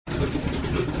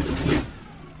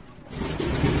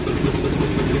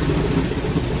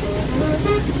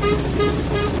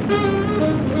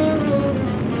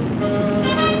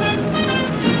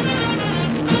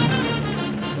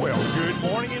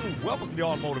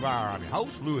Automotive Hour. I'm your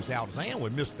host, Louis Altazan,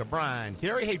 with Mr. Brian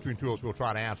Terry. Hatred Tools will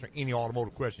try to answer any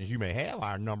automotive questions you may have.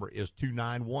 Our number is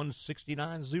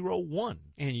 291-6901.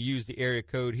 And you use the area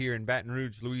code here in Baton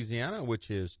Rouge, Louisiana,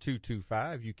 which is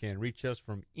 225. You can reach us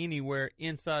from anywhere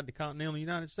inside the continental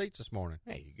United States this morning.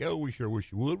 There you go. We sure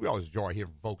wish you would. We always enjoy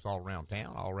hearing from folks all around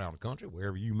town, all around the country,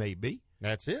 wherever you may be.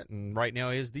 That's it. And right now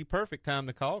is the perfect time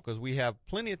to call because we have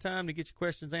plenty of time to get your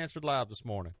questions answered live this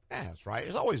morning. That's right.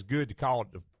 It's always good to call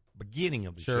at the beginning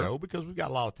of the show because we've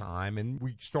got a lot of time and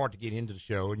we start to get into the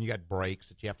show and you got breaks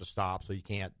that you have to stop so you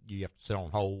have to sit on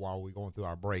hold while we're going through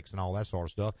our breaks and all that sort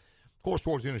of stuff. Of course,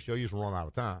 towards the end of the show, you just run out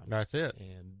of time. That's it.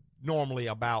 And normally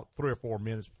about 3 or 4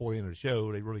 minutes before the end of the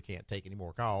show, they really can't take any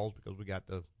more calls because we got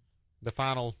the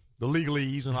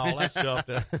legalese and all that stuff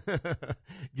to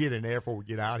get in there before we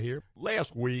get out here.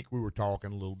 Last week, we were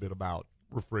talking a little bit about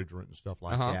refrigerant and stuff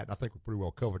like that, and I think we pretty well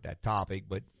covered that topic,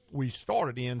 but we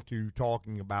started into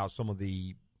talking about some of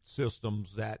the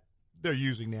systems that they're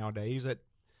using nowadays that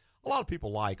a lot of people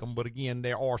like them, but again,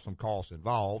 there are some costs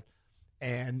involved,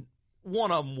 and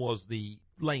one of them was the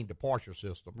lane departure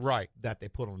system that they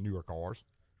put on newer cars,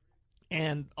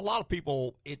 and a lot of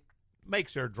people, it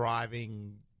makes their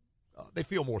driving they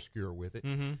feel more secure with it,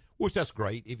 which that's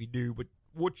great if you do. But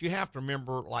what you have to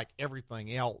remember, like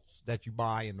everything else that you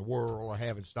buy in the world or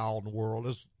have installed in the world,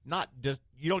 is not just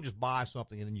you don't just buy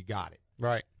something and then you got it.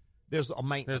 Right. There's a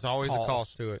maintenance. There's always a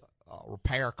cost to it.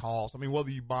 Repair costs. I mean, whether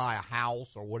you buy a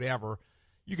house or whatever,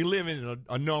 you can live in it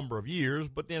a number of years,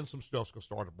 but then some stuff's going to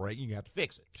start to break. You have to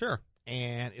fix it. Sure.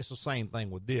 And it's the same thing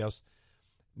with this.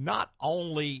 Not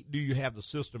only do you have the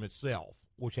system itself,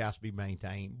 which has to be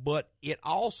maintained, but it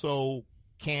also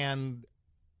can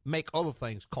make other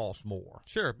things cost more.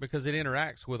 Sure, because it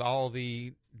interacts with all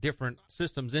the different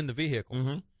systems in the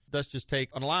vehicle. Let's just take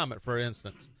an alignment, for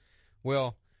instance.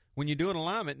 Well, when you do an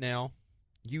alignment now,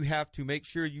 you have to make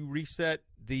sure you reset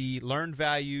the learned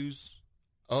values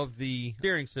of the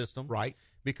steering system. Right.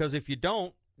 Because if you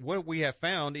don't, what we have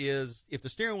found is if the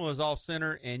steering wheel is off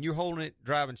center and you're holding it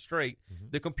driving straight,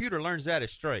 the computer learns that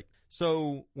as straight.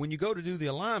 So when you go to do the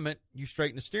alignment, you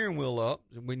straighten the steering wheel up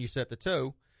when you set the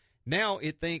toe. Now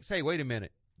it thinks, hey, wait a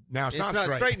minute. Now it's not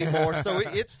straight anymore. So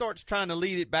it starts trying to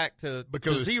lead it back to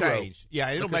zero. Changed.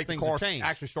 Yeah, it'll make the car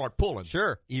actually start pulling.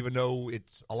 Sure. Even though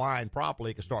it's aligned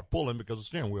properly, it can start pulling because the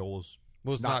steering wheel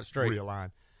was not straight.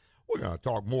 Realigned. We're going to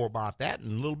talk more about that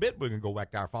in a little bit. We're going to go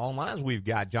back to our phone lines. We've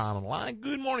got John on the line.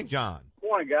 Good morning, John.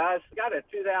 Morning, guys. Got a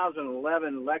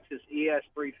 2011 Lexus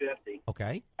ES350.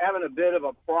 Okay. Having a bit of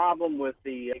a problem with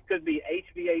it could be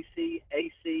HVAC,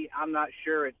 AC. I'm not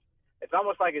sure. It's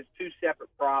almost like it's two separate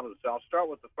problems. So I'll start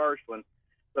with the first one.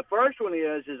 The first one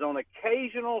is on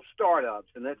occasional startups,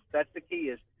 and that's the key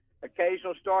is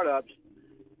occasional startups.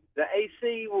 The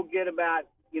AC will get about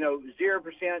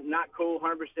 0%, not cool,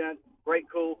 100%, great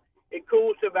cool. It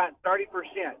cools to about 30%,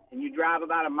 and you drive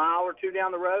about a mile or two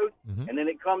down the road, and then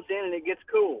it comes in and it gets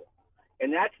cool.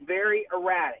 And that's very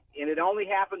erratic, and it only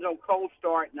happens on cold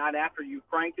start, not after you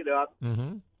cranked it up,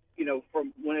 from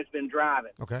when it's been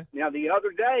driving. Okay. Now, the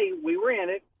other day, we were in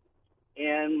it,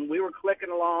 and we were clicking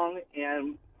along,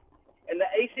 and the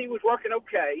AC was working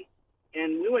okay,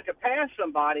 and we went to pass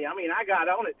somebody. I mean, I got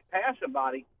on it to pass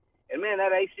somebody, and, man,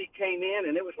 that AC came in,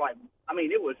 and it was like,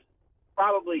 it was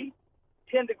probably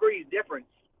 10 degrees difference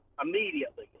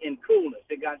immediately in coolness.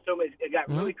 It got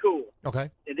really cool. Okay.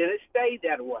 And then it stayed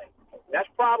that way. That's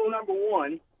problem number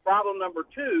one. Problem number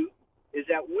two is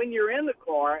that when you're in the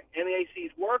car and the AC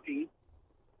is working,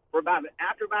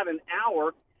 after about an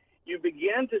hour, you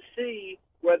begin to see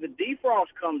where the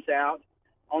defrost comes out.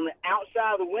 On the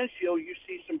outside of the windshield, you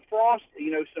see some frost,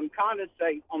 some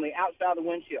condensate on the outside of the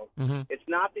windshield. It's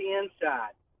not the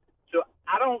inside. So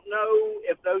I don't know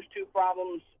if those two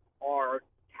problems are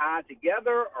tied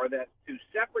together or that's two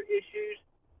separate issues,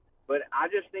 but I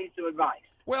just need some advice.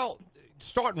 Well,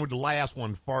 starting with the last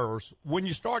one first, when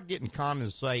you start getting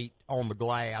condensate on the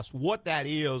glass, what that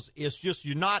is just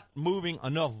you're not moving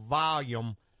enough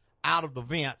volume out of the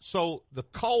vent, so the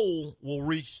coal will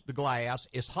reach the glass.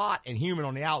 It's hot and humid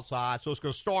on the outside, so it's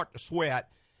going to start to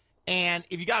sweat, and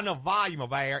if you got enough volume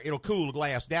of air, it'll cool the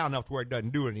glass down enough to where it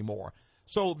doesn't do it anymore.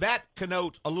 So that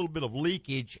connotes a little bit of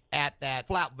leakage at that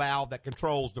flap valve that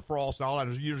controls the frost and all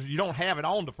that. You don't have it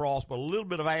on the frost, but a little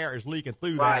bit of air is leaking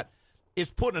through that. It's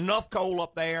putting enough coal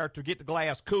up there to get the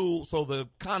glass cool, so the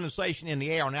condensation in the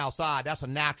air on the outside, that's a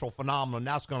natural phenomenon.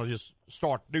 That's going to just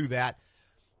start to do that.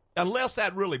 Unless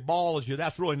that really bothers you,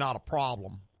 that's really not a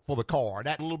problem for the car.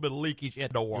 That little bit of leakage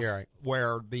at the door. Yeah, right.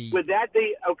 Where the Would that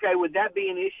be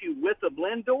an issue with the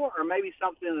blend door or maybe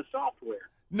something in the software?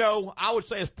 No, I would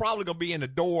say it's probably going to be in the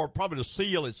door. Probably the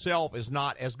seal itself is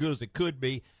not as good as it could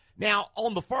be. Now,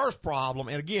 on the first problem,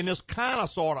 and again, this kind of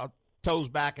sort of toes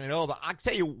back in the other, I can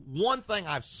tell you one thing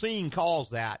I've seen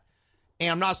cause that,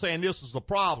 and I'm not saying this is the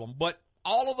problem, but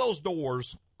all of those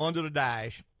doors under the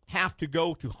dash have to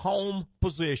go to home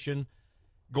position,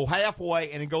 go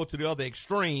halfway, and then go to the other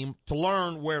extreme to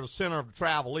learn where the center of the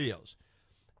travel is.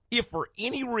 If for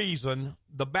any reason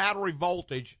the battery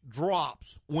voltage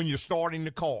drops when you're starting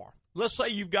the car, let's say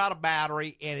you've got a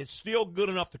battery and it's still good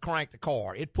enough to crank the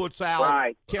car. It puts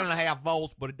out 10.5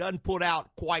 volts, but it doesn't put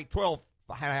out quite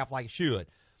 12.5 like it should.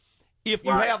 If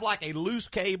you have like a loose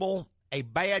cable, a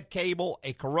bad cable,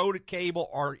 a corroded cable,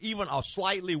 or even a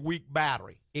slightly weak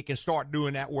battery, it can start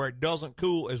doing that where it doesn't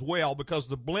cool as well because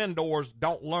the blend doors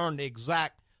don't learn the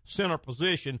exact center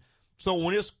position. So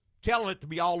when it's telling it to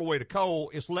be all the way to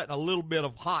cold, it's letting a little bit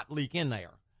of hot leak in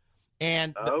there.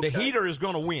 And the heater is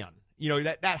going to win. You know,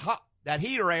 that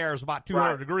heater air is about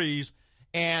 200 degrees,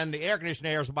 and the air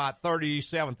conditioning air is about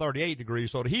 37, 38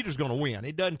 degrees, so the heater's going to win.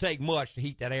 It doesn't take much to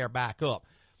heat that air back up.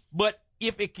 But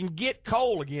if it can get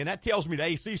cold again, that tells me the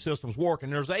AC system's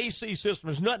working. There's an AC system.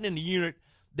 There's nothing in the unit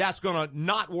that's going to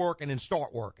not work and then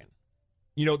start working.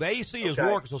 You know, the AC is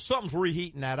working, so something's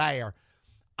reheating that air.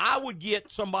 I would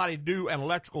get somebody to do an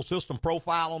electrical system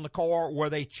profile on the car where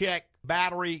they check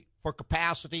battery for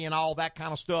capacity and all that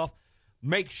kind of stuff.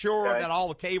 Make sure that all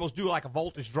the cables do like a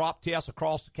voltage drop test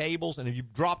across the cables, and if you're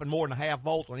dropping more than a half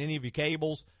volt on any of your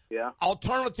cables.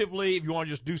 Alternatively, if you want to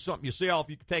just do something yourself,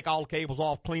 you can take all the cables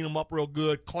off, clean them up real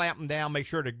good, clamp them down, make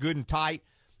sure they're good and tight.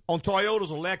 On Toyotas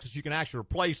and Lexus, you can actually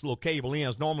replace little cable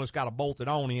ends. Normally, it's got a bolted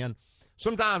on end.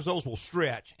 Sometimes those will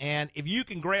stretch, and if you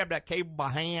can grab that cable by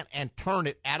hand and turn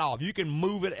it at all, if you can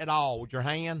move it at all with your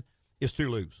hand, it's too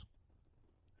loose.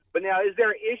 But now, is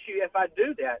there an issue if I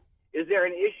do that? Is there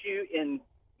an issue in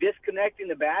disconnecting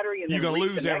the battery? And you're going to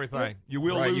lose everything. You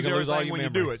will lose everything when you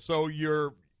do it. So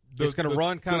it's going to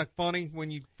run kind of funny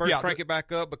when you first crank it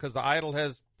back up because the idle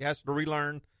has to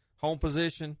relearn home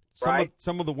position.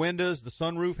 Some of the windows, the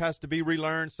sunroof has to be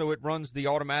relearned so it runs the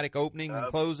automatic opening and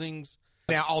closings.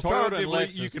 Now, alternatively,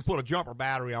 you can put a jumper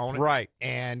battery on it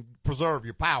and preserve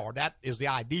your power. That is the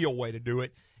ideal way to do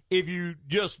it. If you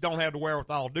just don't have the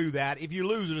wherewithal to do that, if you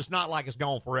lose it, it's not like it's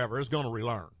gone forever. It's going to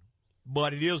relearn.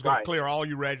 But it is going to clear all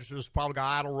your registers. Probably going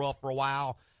to idle rough for a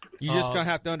while. You're just going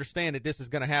to have to understand that this is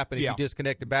going to happen if you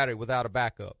disconnect the battery without a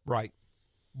backup. Right.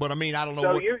 But, I mean, I don't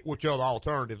know what your other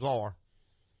alternatives are.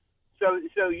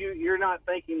 So you're not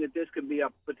thinking that this could be a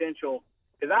potential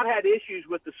 – because I've had issues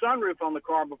with the sunroof on the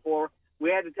car before. We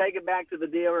had to take it back to the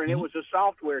dealer, and it was a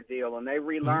software deal, and they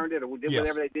relearned it or did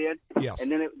whatever they did,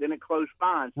 and then it closed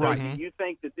fine. So do you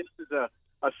think that this is a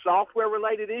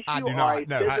software-related issue? I do not.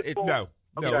 No.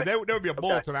 No, there would be a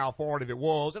bulletin out for it if it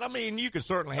was. And, I mean, you could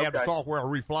certainly have the software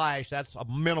reflash. That's a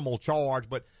minimal charge,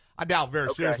 but I doubt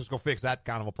very seriously it's going to fix that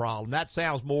kind of a problem. That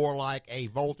sounds more like a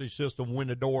voltage system when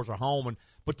the doors are home, and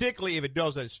particularly if it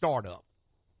does at startup.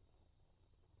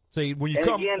 See, when you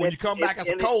come back as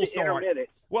a cold start,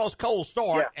 well, it's cold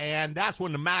start, and that's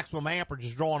when the maximum amperage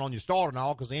is drawn on your starter and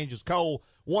all because the engine's cold.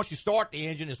 Once you start the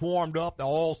engine, it's warmed up, the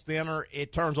oil's thinner,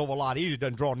 it turns over a lot easier, it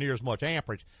doesn't draw near as much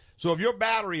amperage. So if your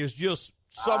battery is just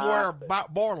somewhere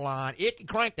borderline, it can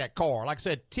crank that car. Like I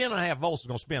said, 10.5 volts is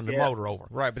going to spin the motor over.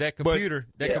 Right, but that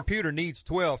computer needs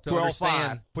 12 to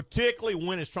understand. 5, particularly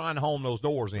when it's trying to home those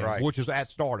doors in, which is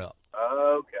at startup.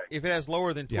 Okay. If it has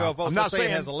lower than 12 volts, I'm not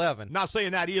saying it has 11. Not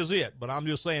saying that is it, but I'm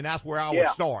just saying that's where I would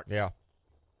start. Yeah.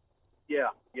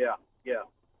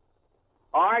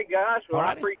 All right, guys. Well,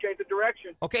 I appreciate the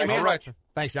direction. Okay, man. All right.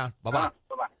 Thanks, John. Bye-bye.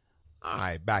 Bye-bye. All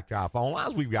right, back to our phone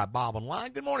lines. We've got Bob on the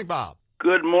line. Good morning, Bob.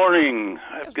 Good morning.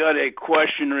 I've got a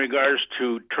question in regards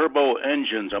to turbo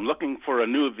engines. I'm looking for a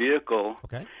new vehicle.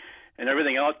 Okay. And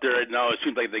everything out there right now, it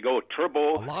seems like they go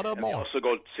turbo. A lot of them They also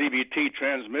go CVT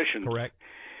transmissions. Correct.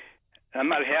 I'm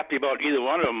not happy about either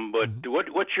one of them, but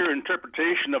what's your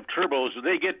interpretation of turbos? Do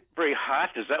they get very hot?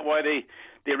 Is that why they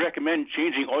recommend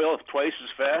changing oil twice as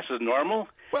fast as normal?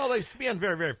 Well, they spin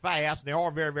very, very fast, and they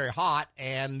are very, very hot,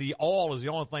 and the oil is the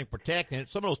only thing protecting it.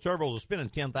 Some of those turbos are spinning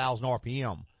 10,000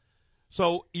 RPM.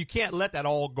 So you can't let that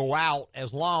oil go out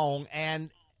as long, and,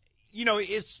 you know,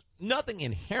 it's nothing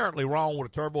inherently wrong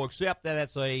with a turbo except that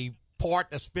it's a part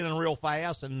that's spinning real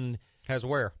fast and has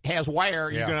wear.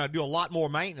 You're going to do a lot more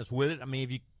maintenance with it. I mean,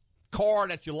 if your car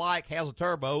that you like has a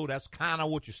turbo, that's kind of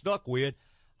what you're stuck with.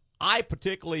 I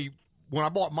particularly, when I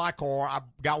bought my car, I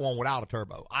got one without a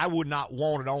turbo. I would not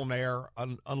want it on there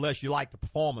unless you like the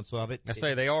performance of it. I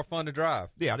say they are fun to drive.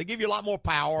 Yeah, they give you a lot more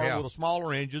power with a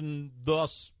smaller engine,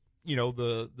 thus, you know,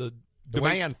 the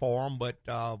demand for them. But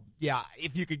yeah,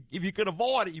 if you could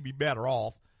avoid it, you'd be better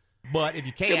off. But if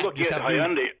you can't, look at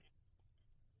Hyundai.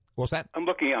 What's that? I'm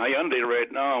looking at Hyundai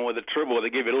right now with a turbo. They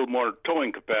give you a little more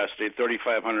towing capacity,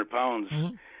 3,500 pounds.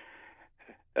 Mm-hmm.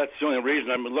 That's the only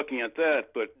reason I'm looking at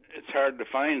that. But it's hard to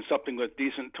find something with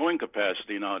decent towing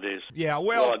capacity nowadays. Yeah,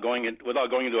 well, without going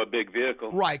into a big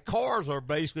vehicle. Right, cars are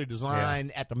basically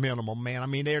designed at the minimum, man. I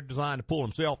mean, they're designed to pull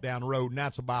themselves down the road, and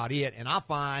that's about it. And I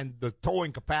find the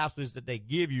towing capacities that they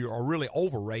give you are really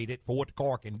overrated for what the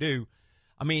car can do.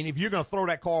 I mean, if you're going to throw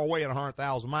that car away at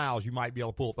 100,000 miles, you might be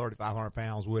able to pull 3,500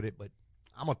 pounds with it. But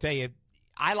I'm going to tell you,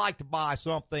 I like to buy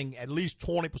something at least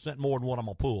 20% more than what I'm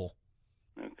going to pull.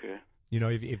 Okay. You know,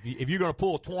 if you're going to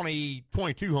pull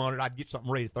 2,200, I'd get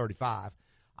something rated 35.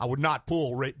 I would not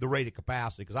pull the rated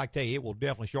capacity because I tell you, it will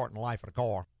definitely shorten the life of the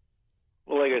car.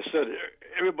 Well, like I said,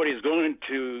 everybody's going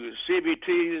to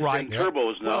CVTs and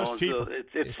turbos now. Well, it's cheaper.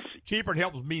 So it's cheaper and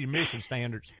helps meet emission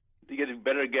standards. You get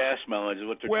better gas mileage is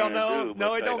what they're trying to do.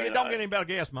 No, it don't get any better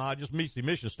gas mileage. It just meets the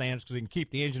emission standards because they can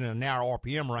keep the engine in a narrow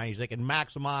RPM range. They can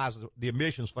maximize the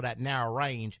emissions for that narrow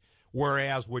range.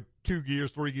 Whereas with 2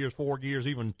 gears, 3 gears, 4 gears,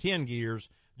 even 10 gears,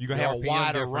 you're going to have a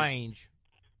wider range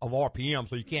of RPM,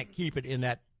 so you can't keep it in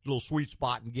that little sweet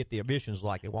spot and get the emissions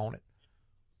like they want it.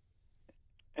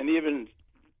 And even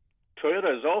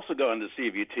Toyota has also gone to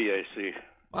CVT, I see.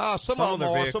 Some of them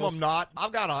are, some of them not.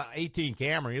 I've got an 18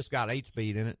 Camry. It's got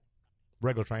 8-speed in it,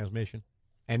 regular transmission,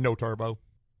 and no turbo.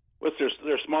 What's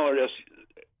their smaller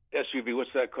SUV?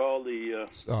 What's that called? The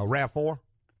RAV4.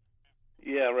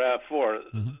 Yeah, RAV4.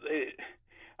 Mm-hmm.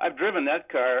 I've driven that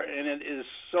car, and it is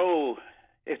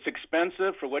it's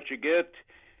expensive for what you get.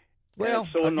 Well,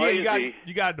 it's so again, noisy.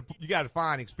 you got to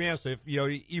define expensive. You know,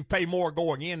 you pay more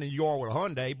going in than you are with a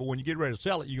Hyundai, but when you get ready to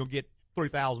sell it, you're gonna get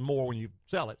 $3,000 more when you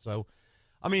sell it. So,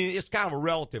 I mean, it's kind of a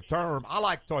relative term. I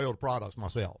like Toyota products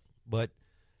myself, but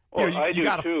you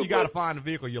got to find a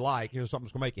vehicle you like. You know, something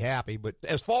that's gonna make you happy. But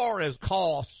as far as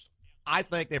costs, I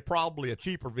think they're probably a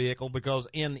cheaper vehicle because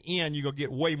in the end, you're going to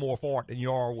get way more for it than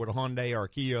you are with a Hyundai or a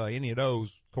Kia or any of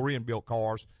those Korean-built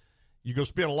cars. You're going to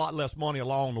spend a lot less money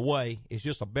along the way. It's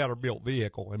just a better-built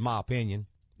vehicle, in my opinion,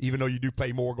 even though you do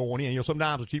pay more going in. You know,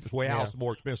 sometimes the cheapest way out is the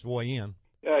more expensive way in.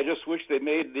 Yeah, I just wish they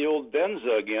made the old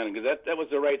Benza again because that was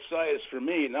the right size for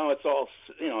me. Now it's all,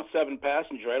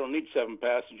 7-passenger. I don't need 7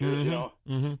 passengers,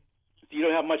 Mm-hmm. You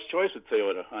don't have much choice with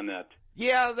Toyota on that.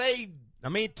 Yeah,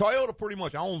 Toyota pretty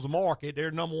much owns the market. They're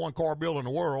the number one car builder in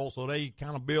the world, so they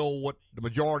kind of build what the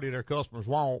majority of their customers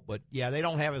want. But, yeah, they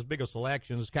don't have as big a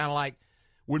selection. It's kind of like,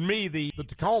 with me, the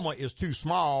Tacoma is too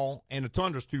small and the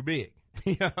Tundra's too big.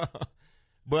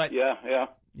 But, yeah.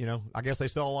 I guess they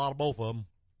sell a lot of both of them.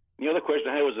 The other question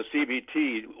I had was the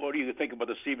CVT. What do you think about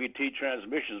the CVT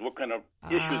transmissions? What kind of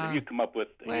issues have you come up with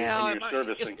in your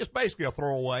servicing? It's basically a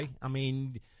throwaway. I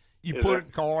mean, you put it in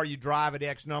the car, you drive it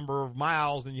X number of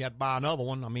miles, and you have to buy another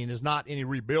one. I mean, there's not any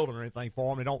rebuilding or anything for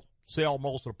them. They don't sell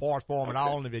most of the parts for them at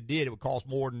all, and if they did, it would cost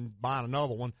more than buying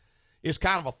another one. It's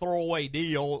kind of a throwaway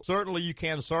deal. Certainly, you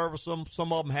can service them.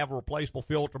 Some of them have a replaceable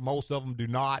filter. Most of them do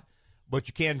not, but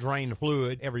you can drain the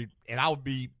fluid and I would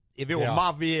be, if it were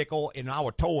my vehicle and I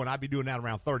were towing, I'd be doing that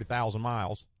around 30,000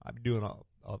 miles. I'd be doing a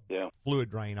fluid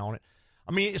drain on it.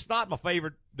 I mean, it's not my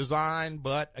favorite design,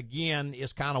 but again,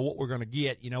 it's kind of what we're going to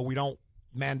get. You know, we don't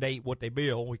mandate what they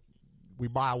build. We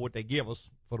buy what they give us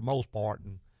for the most part.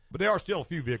 But there are still a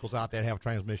few vehicles out there that have a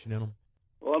transmission in them.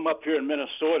 Well, I'm up here in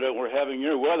Minnesota, and we're having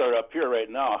your weather up here right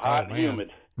now, hot and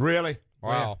humid. Really?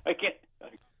 Wow. I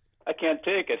can't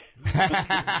take it.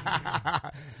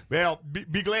 Well,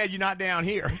 be glad you're not down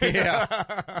here. Yeah.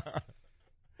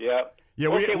 Yeah.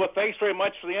 Okay, well, thanks very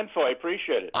much for the info. I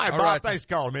appreciate it. All right, Bob, thanks for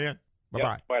calling, man. Bye-bye.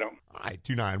 Yep, bye now. All right,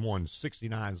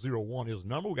 291-6901 is the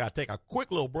number. We got to take a quick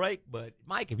little break, but,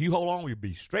 Mike, if you hold on, we'll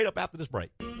be straight up after this break.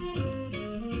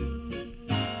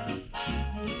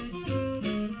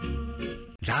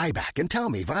 Lie back and tell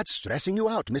me what's stressing you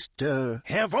out, Mr.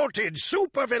 Herr Voltage,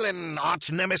 supervillain,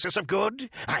 arch nemesis of good.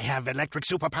 I have electric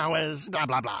superpowers, blah,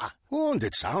 blah, blah. And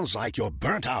it sounds like you're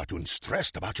burnt out and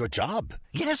stressed about your job.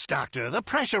 Yes, Doctor, the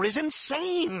pressure is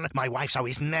insane. My wife's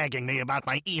always nagging me about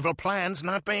my evil plans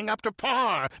not being up to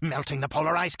par. Melting the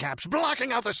polar ice caps,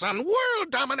 blocking out the sun,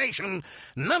 world domination.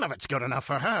 None of it's good enough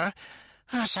for her.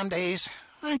 Some days,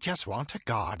 I just want a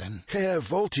garden. Herr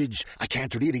Voltage, I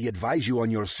can't really advise you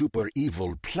on your super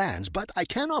evil plans, but I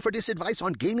can offer this advice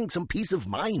on gaining some peace of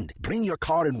mind. Bring your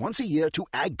car in once a year to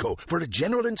AGCO for a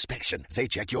general inspection. They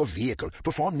check your vehicle,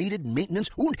 perform needed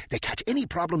maintenance, and they catch any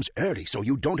problems early so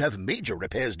you don't have major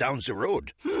repairs down the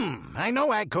road. I know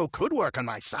AGCO could work on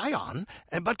my Scion,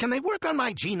 but can they work on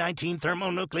my G19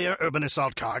 thermonuclear urban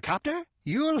assault car copter?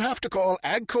 You'll have to call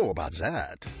AGCO about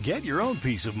that. Get your own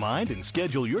peace of mind and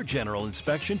schedule your general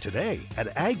inspection today at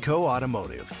AGCO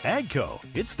Automotive. AGCO,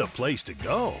 it's the place to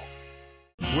go.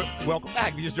 Welcome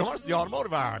back. If you just joined us, the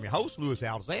Automotive Hour. I'm your host, Louis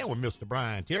Altazan, with Mr.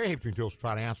 Brian Terry. Here between us to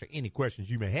try to answer any questions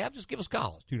you may have. Just give us a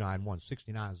call. It's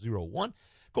 291-6901.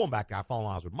 Going back to our phone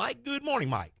lines with Mike. Good morning,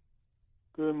 Mike.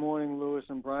 Good morning, Louis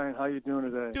and Brian. How you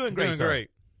doing today? Doing great, sir.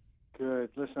 Great. Good.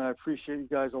 Listen, I appreciate you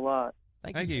guys a lot.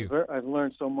 Thank you. I've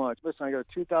learned so much. Listen, I got a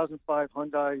 2005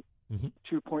 Hyundai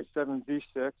 2.7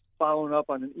 V6. Following up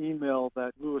on an email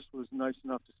that Louis was nice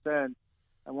enough to send,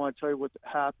 I want to tell you what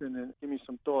happened and give me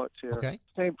some thoughts here. Okay.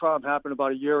 Same problem happened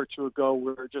about a year or two ago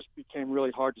where it just became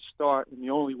really hard to start, and the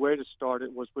only way to start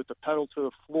it was with the pedal to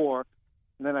the floor,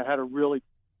 and then I had to really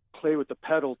play with the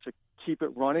pedal to keep it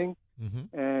running,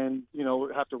 and, you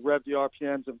know, have to rev the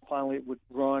RPMs, and finally it would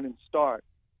run and start.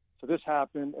 So this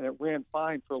happened, and it ran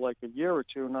fine for like a year or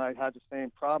two, and I had the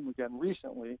same problem again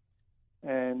recently,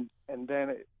 and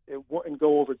then it wouldn't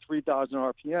go over 3,000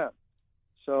 RPM.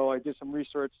 So I did some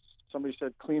research. Somebody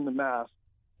said clean the mask,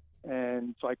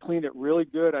 and so I cleaned it really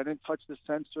good. I didn't touch the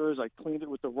sensors. I cleaned it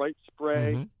with the right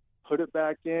spray, put it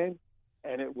back in,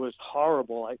 and it was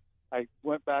horrible. I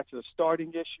went back to the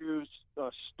starting issues,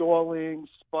 stalling,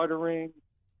 sputtering,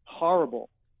 horrible.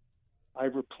 I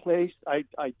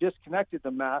disconnected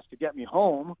the mask to get me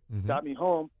home, got me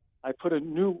home. I put a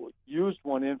new used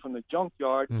one in from the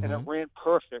junkyard, and it ran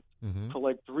perfect for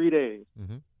like 3 days.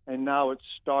 And now it's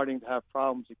starting to have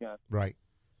problems again. Right.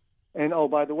 And, oh,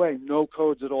 by the way, no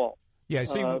codes at all. Yeah,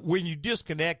 see, when you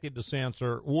disconnected the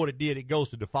sensor, what it did, it goes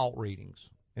to default readings.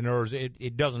 In other words,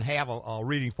 it doesn't have a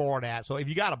reading for that. So if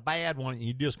you got a bad one and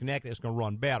you disconnect it, it's going to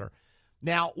run better.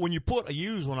 Now, when you put a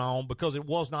used one on, because it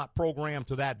was not programmed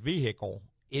to that vehicle,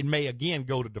 it may, again,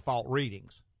 go to default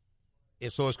readings.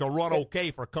 So it's going to run okay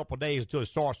for a couple of days until it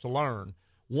starts to learn.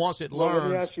 Once it learns.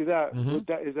 Let me ask you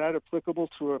that. Is that applicable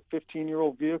to a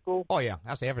 15-year-old vehicle? Oh, yeah,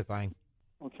 that's everything.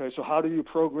 Okay, so how do you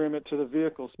program it to the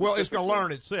vehicle? Well, it's going to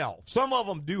learn itself. Some of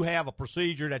them do have a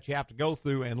procedure that you have to go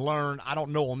through and learn. I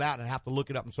don't know on that and have to look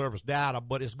it up in service data,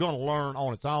 but it's going to learn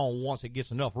on its own once it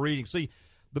gets enough reading. See,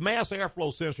 the mass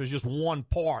airflow sensor is just one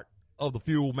part of the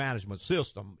fuel management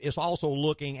system. It's also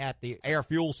looking at the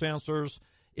air-fuel sensors.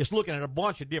 It's looking at a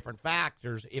bunch of different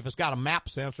factors. If it's got a map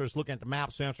sensor, it's looking at the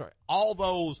map sensor. All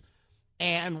those.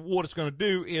 And what it's going to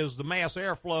do is the mass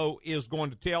airflow is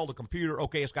going to tell the computer,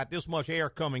 okay, it's got this much air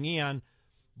coming in,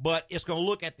 but it's going to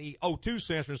look at the O2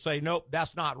 sensor and say, nope,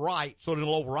 that's not right, so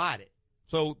it'll override it.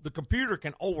 So the computer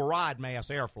can override mass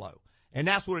airflow, and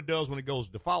that's what it does when it goes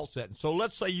to default setting. So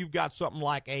let's say you've got something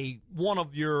like one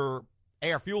of your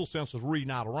air-fuel sensors reading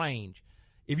out of range.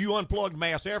 If you unplug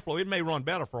mass airflow, it may run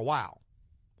better for a while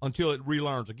until it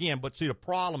relearns again, but see, the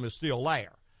problem is still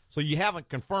there. So you haven't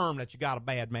confirmed that you got a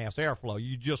bad mass airflow.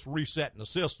 You just resetting the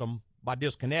system by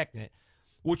disconnecting it.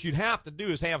 What you'd have to do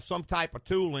is have some type of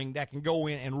tooling that can go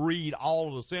in and read all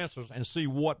of the sensors and see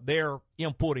what they're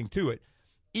inputting to it.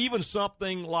 Even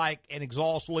something like an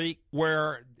exhaust leak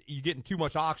where you're getting too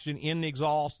much oxygen in the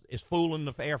exhaust is fooling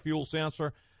the air-fuel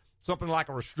sensor. Something like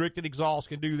a restricted exhaust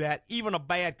can do that. Even a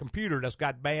bad computer that's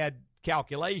got bad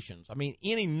calculations. I mean,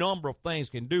 any number of things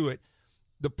can do it.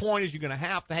 The point is you're going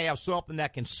to have something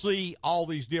that can see all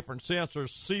these different sensors,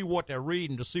 see what they're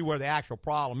reading to see where the actual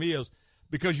problem is,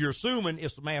 because you're assuming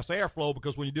it's the mass airflow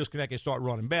because when you disconnect it start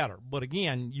running better. But,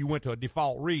 again, you went to a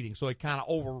default reading, so it kind of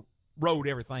overrode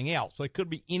everything else. So it could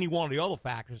be any one of the other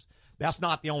factors. That's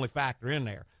not the only factor in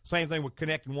there. Same thing with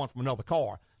connecting one from another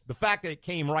car. The fact that it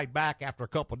came right back after a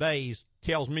couple of days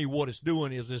tells me what it's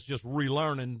doing is it's just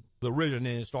relearning the original, and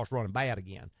then it starts running bad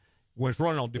again. When it's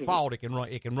running on default, it can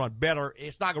run better.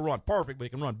 It's not going to run perfect, but it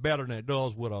can run better than it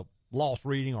does with a lost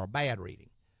reading or a bad reading.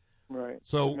 Right.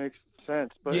 So that makes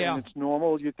sense. But yeah, it's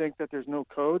normal. You think that there's no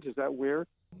codes? Is that weird?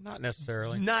 Not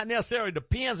necessarily. Not necessarily.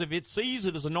 Depends. If it sees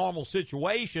it as a normal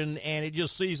situation and it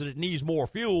just sees that it needs more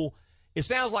fuel, it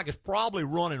sounds like it's probably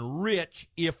running rich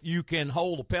if you can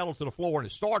hold the pedal to the floor and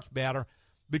it starts better,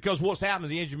 because what's happening,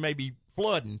 the engine may be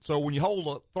flooding. So when you hold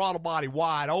the throttle body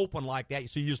wide open like that, you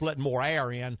see you're just letting more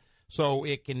air in. So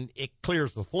it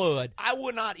clears the flood. I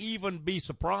would not even be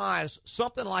surprised.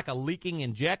 Something like a leaking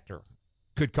injector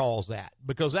could cause that,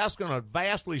 because that's going to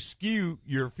vastly skew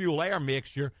your fuel air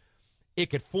mixture. It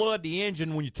could flood the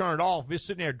engine when you turn it off. If it's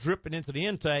sitting there dripping into the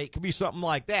intake, it could be something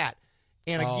like that.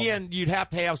 And again, you'd have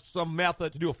to have some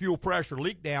method to do a fuel pressure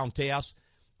leak down test.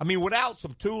 I mean, without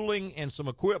some tooling and some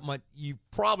equipment, you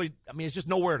probably, it's just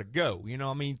nowhere to go. You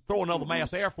know, throw another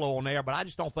mass airflow on there, but I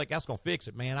just don't think that's going to fix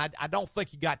it, man. I don't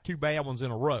think you got two bad ones in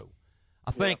a row.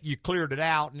 I think you cleared it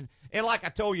out. And like I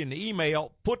told you in the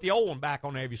email, put the old one back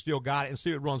on there if you still got it and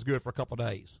see if it runs good for a couple of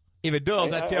days. If it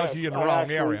does, that tells you you're in the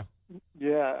wrong area.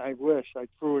 Yeah, I wish. I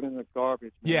threw it in the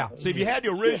garbage. Man. Yeah. See, if you had the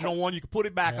original one, you could put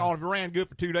it back on. If it ran good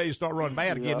for 2 days, start running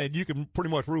bad again, then you can pretty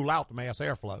much rule out the mass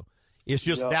airflow. It's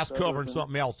just that's covering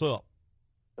something else up.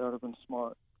 That would have been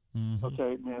smart. Mm-hmm.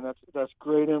 Okay, man, that's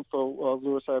great info,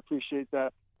 Lewis. I appreciate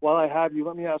that. While I have you,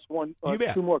 let me ask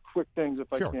two more quick things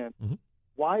if I can. Mm-hmm.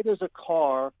 Why does a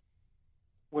car,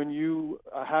 when you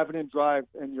have it in drive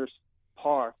and you're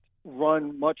parked,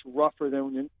 run much rougher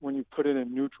than when you put it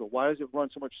in neutral? Why does it run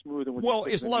so much smoother when you put it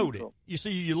in it's loaded. Neutral? You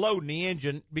see, you're loading the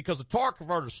engine because the torque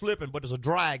converter is slipping, but there's a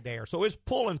drag there. So it's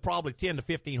pulling probably 10 to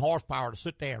 15 horsepower to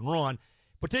sit there and run,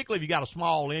 particularly if you got a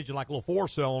small engine like a little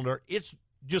four-cylinder. It's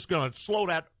just going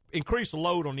to increase the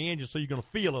load on the engine, so you're going to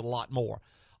feel it a lot more.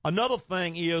 Another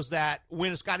thing is that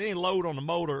when it's got any load on the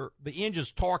motor, the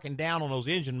engine's torquing down on those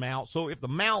engine mounts. So if the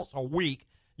mounts are weak,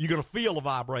 you're going to feel the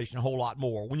vibration a whole lot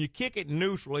more. When you kick it in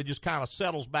neutral, it just kind of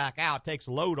settles back out, takes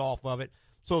the load off of it,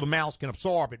 so the mounts can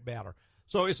absorb it better.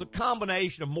 So it's a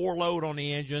combination of more load on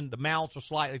the engine. The mounts are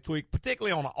slightly tweaked,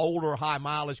 particularly on an older,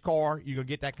 high-mileage car. You're going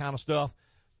to get that kind of stuff.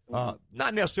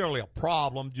 Not necessarily a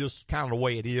problem, just kind of the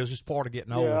way it is. It's part of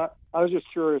getting old. Yeah, I was just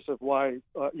curious of why,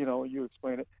 you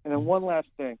explained it. And then one last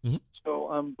thing. Mm-hmm. So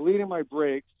I'm bleeding my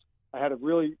brakes. I had a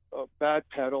really bad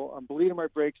pedal. I'm bleeding my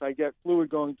brakes. I get fluid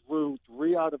going through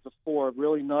 3 out of the 4.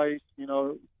 Really nice,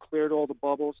 cleared all the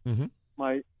bubbles. Mm-hmm.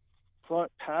 My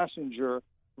front passenger,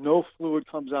 no fluid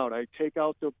comes out. I take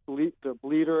out the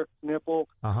bleeder nipple,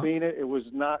 clean it. It was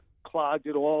not clogged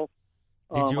at all.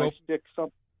 I stick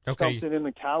something in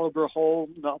the caliper hole,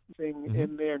 nothing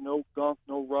in there, no gunk,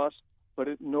 no rust, but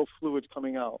no fluids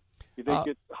coming out.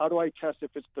 How do I test if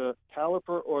it's the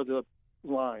caliper or the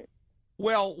line?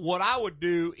 Well, what I would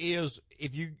do is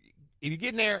if you get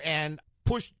in there and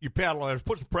push your pedal, or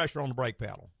put some pressure on the brake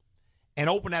pedal, and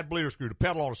open that bleeder screw, the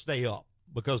pedal ought to stay up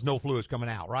because no fluid's coming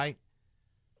out, right?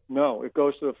 No, it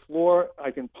goes to the floor.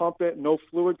 I can pump it. No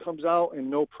fluid comes out and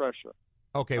no pressure.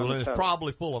 Okay, well, then it's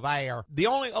probably full of air. The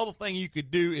only other thing you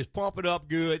could do is pump it up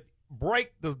good,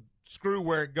 break the screw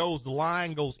where it goes, the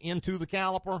line goes into the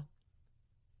caliper,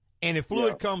 and if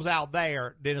fluid comes out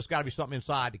there, then it's got to be something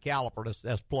inside the caliper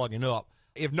that's plugging up.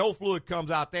 If no fluid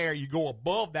comes out there, you go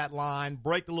above that line,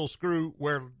 break the little screw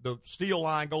where the steel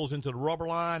line goes into the rubber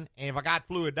line, and if I got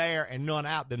fluid there and none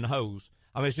out, then the hose.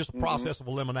 I mean, it's just a process of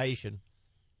elimination.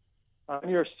 On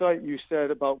your site, you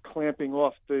said about clamping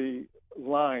off the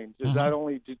lines. Is that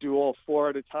only to do all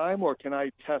 4 at a time, or can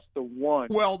I test the one?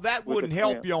 Well, that wouldn't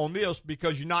help you on this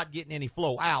because you're not getting any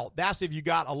flow out. That's if you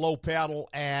got a low pedal,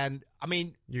 and I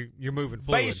mean you're moving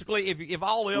fluid. Basically, if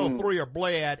all the other 3 are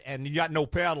bled and you got no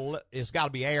pedal, it's got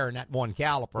to be air in that one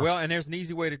caliper. Well, and there's an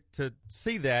easy way to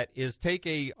see that is take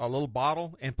a little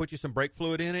bottle and put you some brake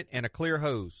fluid in it and a clear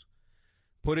hose.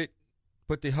 Put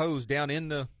the hose down in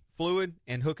the fluid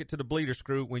and hook it to the bleeder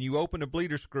screw. When you open the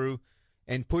bleeder screw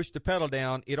and push the pedal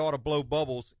down, it ought to blow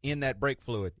bubbles in that brake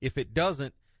fluid. If it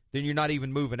doesn't, then you're not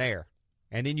even moving air.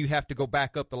 And then you have to go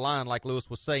back up the line, like Lewis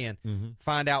was saying,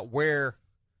 find out where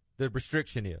the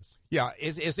restriction is. Yeah,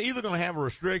 it's either going to have a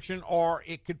restriction or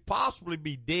it could possibly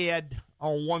be dead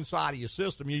on one side of your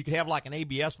system. You could have like an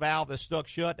ABS valve that's stuck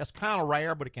shut. That's kind of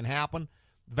rare, but it can happen.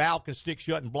 The valve can stick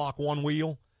shut and block one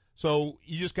wheel. So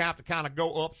you just have to kind of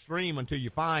go upstream until you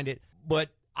find it. But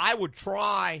I would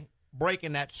try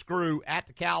breaking that screw at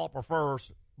the caliper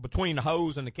first between the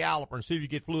hose and the caliper and see if you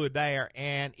get fluid there.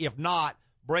 And if not,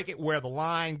 break it where the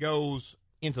line goes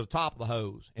into the top of the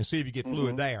hose and see if you get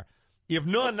fluid there. If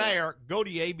none there, go to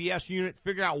your ABS unit,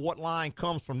 figure out what line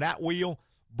comes from that wheel,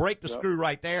 break the screw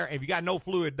right there. And if you got no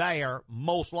fluid there,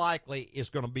 most likely it's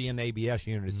going to be in the ABS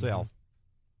unit itself.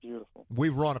 Beautiful.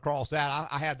 We've run across that.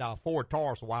 I had a Ford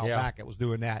Taurus a while back that was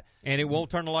doing that. And it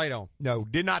won't turn the light on. No,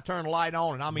 did not turn the light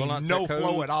on, and I mean no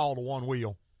flow at all to one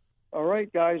wheel. All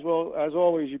right, guys. Well, as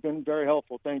always, you've been very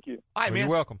helpful. Thank you. All right, man. You're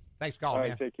welcome. Thanks for calling,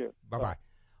 man. Take care. Bye-bye.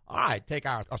 All right, take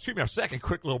our second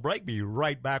quick little break. Be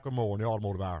right back with more in the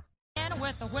Automotive Hour.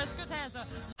 With the whiskers has a...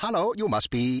 Hello, you must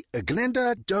be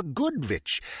Glenda de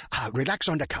Goodrich. Relax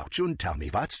on the couch and tell me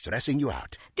what's stressing you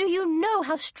out. Do you know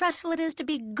how stressful it is to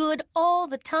be good all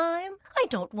the time? I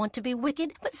don't want to be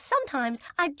wicked, but sometimes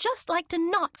I'd just like to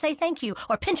not say thank you,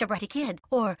 or pinch a bratty kid,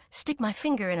 or stick my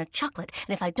finger in a chocolate,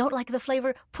 and if I don't like the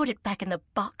flavor, put it back in the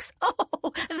box.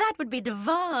 Oh, that would be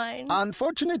divine.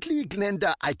 Unfortunately,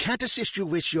 Glenda, I can't assist you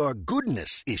with your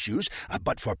goodness issues,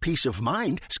 but for peace of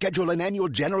mind, schedule an annual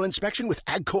general inspection inspection with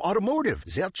AGCO Automotive.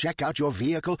 They'll check out your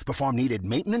vehicle, perform needed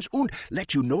maintenance, and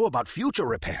let you know about future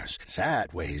repairs.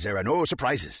 That way, there are no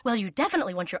surprises. Well, you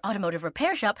definitely want your automotive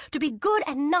repair shop to be good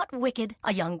and not wicked.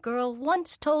 A young girl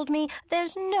once told me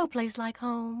there's no place like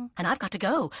home. And I've got to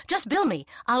go. Just bill me.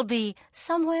 I'll be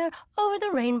somewhere over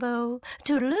the rainbow.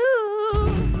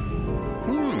 Toodaloo!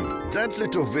 That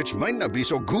little witch might not be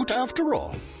so good after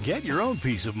all. Get your own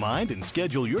peace of mind and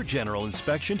schedule your general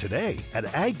inspection today at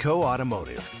AGCO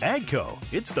Automotive. AGCO,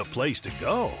 it's the place to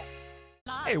go.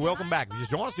 Hey, welcome back. If you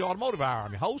just joined us, the Automotive Hour.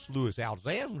 I'm your host, Louis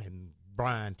Altazan, and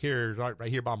Brian Terry's right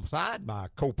here by my side, my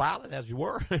co-pilot, as you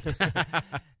were.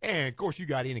 And, of course, you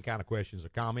got any kind of questions or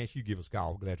comments, you give us a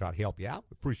call. We're glad to try to help you out.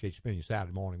 We appreciate you spending your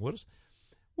Saturday morning with us.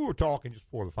 We were talking just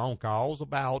before the phone calls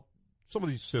about some of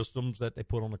these systems that they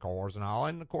put on the cars and all.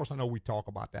 And, of course, I know we talk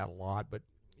about that a lot, but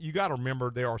you got to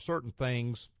remember there are certain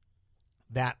things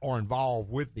that are involved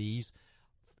with these.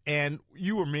 And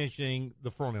you were mentioning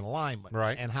the front-end alignment,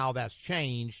 right, and how that's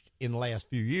changed in the last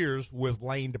few years with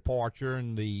lane departure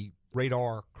and the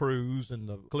radar cruise and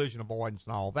the collision avoidance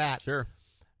and all that. Sure.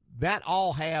 That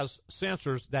all has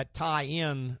sensors that tie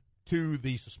in to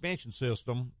the suspension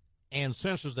system and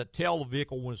sensors that tell the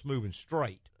vehicle when it's moving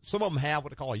straight. Some of them have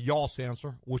what they call a yaw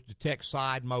sensor, which detects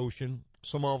side motion.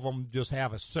 Some of them just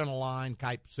have a centerline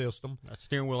type system. A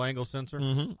steering wheel angle sensor.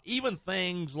 Mm-hmm. Even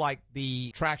things like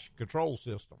the traction control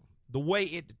system. The way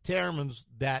it determines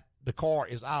that the car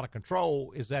is out of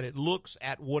control is that it looks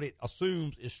at what it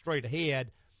assumes is straight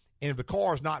ahead, and if the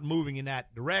car is not moving in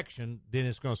that direction, then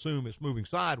it's going to assume it's moving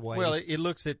sideways. Well, it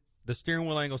looks at the steering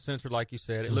wheel angle sensor, like you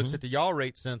said. It looks at the yaw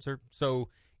rate sensor, so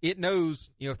it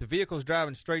knows, if the vehicle's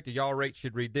driving straight, the yaw rate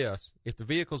should read this. If the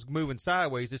vehicle's moving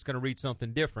sideways, it's going to read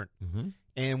something different. Mm-hmm.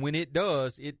 And when it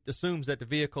does, it assumes that the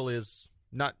vehicle is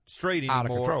not straight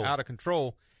anymore, out of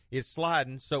control. It's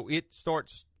sliding, so it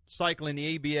starts cycling the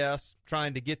ABS,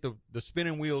 trying to get the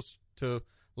spinning wheels to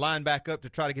line back up to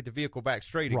try to get the vehicle back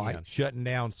straight again. Right, shutting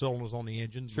down cylinders on the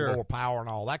engine, sure, lower power and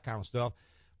all that kind of stuff.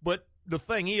 But the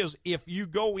thing is, if you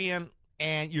go in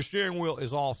and your steering wheel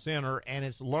is off center and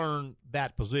it's learned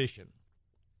that position,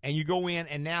 and you go in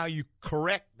and now you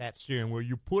correct that steering wheel,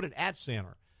 you put it at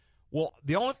center. Well,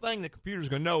 the only thing the computer's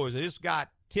going to know is that it's got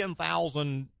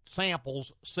 10,000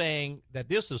 samples saying that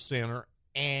this is center,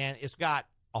 and it's got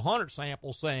 100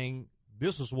 samples saying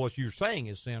this is what you're saying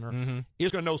is center. Mm-hmm.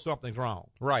 It's going to know something's wrong.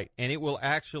 Right, and it will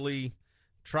actually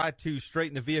try to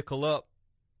straighten the vehicle up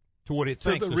to what it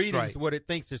thinks the is readings, straight. what it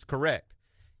thinks is correct.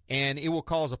 And it will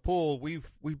cause a pull. We've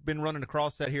been running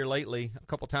across that here lately a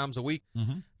couple times a week.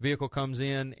 Mm-hmm. Vehicle comes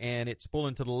in, and it's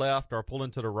pulling to the left or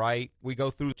pulling to the right. We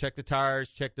go through, check the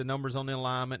tires, check the numbers on the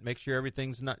alignment, make sure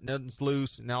nothing's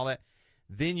loose and all that.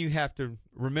 Then you have to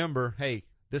remember, hey,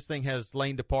 this thing has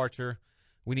lane departure.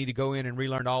 We need to go in and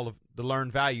relearn all of the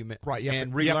learned value, right?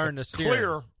 And relearn the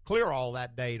steering. Clear all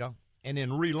that data and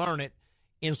then relearn it.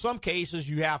 In some cases,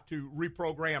 you have to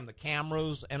reprogram the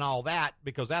cameras and all that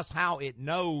because that's how it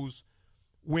knows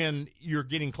when you're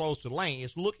getting close to the lane.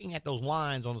 It's looking at those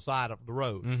lines on the side of the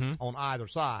road, mm-hmm, on either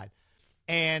side.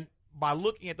 And by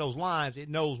looking at those lines, it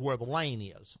knows where the lane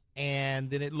is.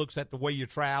 And then it looks at the way you're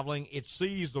traveling. It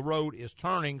sees the road is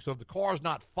turning. So if the car's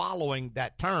not following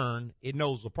that turn, it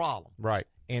knows the problem. Right.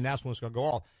 And that's when it's going to go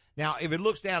off. Now, if it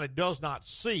looks down, it does not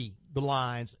see the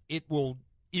lines, it will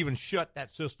even shut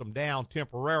that system down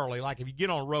temporarily. Like if you get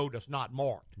on a road that's not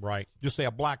marked, right, just say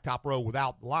a blacktop road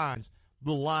without the lines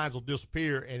will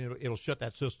disappear and it'll shut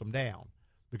that system down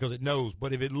because it knows.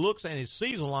 But if it looks and it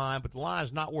sees a line, but the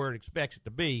line's not where it expects it to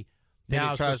be, then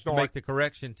now it tries to make the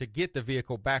correction to get the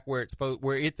vehicle back where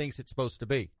it thinks it's supposed to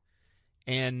be.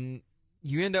 And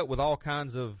you end up with all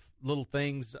kinds of little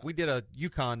things. We did a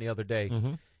Yukon the other day,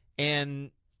 mm-hmm,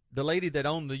 and the lady that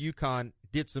owned the Yukon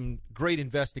did some great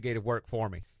investigative work for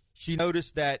me. She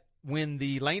noticed that when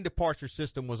the lane departure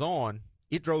system was on,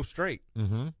 it drove straight.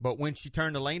 mm-hmm, But when she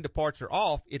turned the lane departure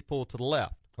off, it pulled to the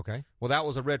left. Okay. Well, that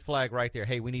was a red flag right there.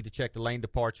 Hey, we need to check the lane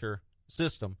departure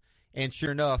system. And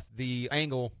sure enough, the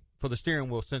angle for the steering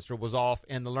wheel sensor was off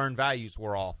and the learned values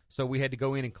were off. So we had to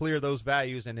go in and clear those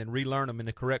values and then relearn them in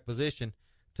the correct position,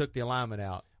 took the alignment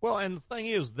out. Well, and the thing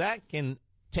is, that can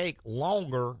take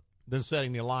longer than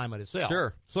setting the alignment itself.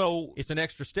 Sure. So it's an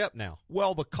extra step now.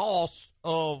 Well, the cost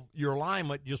of your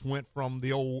alignment just went from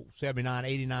the old 79,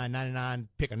 89, 99,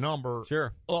 pick a number,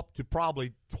 sure, up to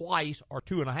probably twice or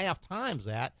 2.5 times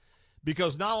that,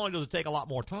 because not only does it take a lot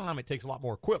more time, it takes a lot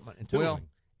more equipment and tooling. Well,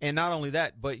 and not only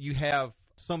that, but you have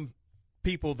some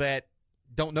people that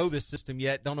don't know this system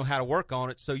yet, don't know how to work on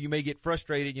it, so you may get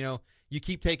frustrated, you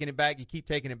keep taking it back,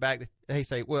 They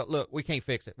say, well, look, we can't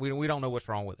fix it. We don't know what's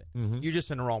wrong with it. Mm-hmm. You're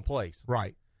just in the wrong place.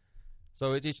 Right.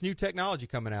 So it's new technology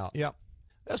coming out. Yep.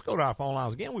 Let's go to our phone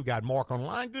lines again. We've got Mark on the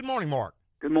line. Good morning, Mark.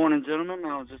 Good morning, gentlemen.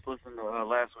 I was just listening to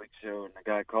last week's show, and the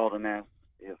guy called and asked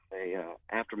if a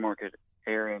aftermarket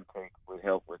air intake would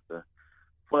help with the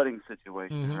flooding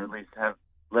situation, or at least have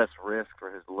less risk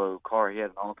for his low car. He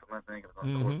had an Altamont, I think it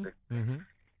was on 460.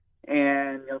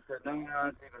 And said, no,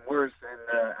 it's even worse.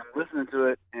 And I'm listening to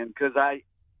it, and because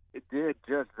it did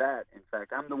just that. In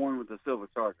fact, I'm the one with the Silver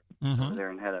Charger over there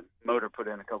and had a motor put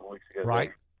in a couple weeks ago.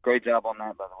 Right. Great job on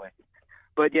that, by the way.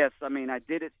 But, yes, I mean, I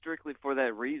did it strictly for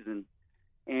that reason,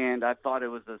 and I thought it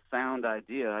was a sound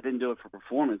idea. I didn't do it for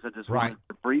performance. I just wanted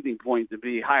the breathing point to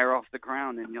be higher off the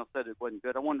ground, and y'all said it wasn't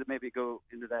good. I wanted to maybe go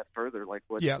into that further.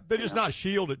 They're just not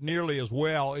shielded nearly as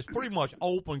well. It's pretty much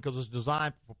open because it's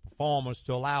designed for performance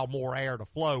to allow more air to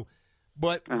flow.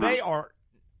 But they are –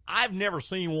 I've never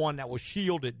seen one that was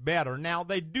shielded better. Now,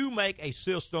 they do make a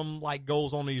system like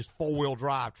goes on these four-wheel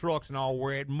drive trucks and all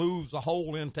where it moves the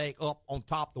whole intake up on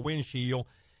top of the windshield.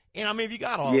 And, I mean, if you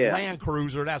got a Land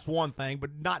Cruiser, that's one thing,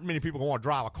 but not many people want to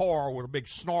drive a car with a big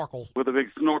snorkel. With a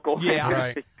big snorkel. Yeah.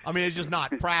 Right. I mean, it's just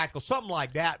not practical. Something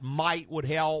like that would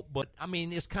help, but, I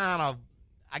mean, it's kind of,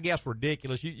 I guess,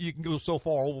 ridiculous. You can go so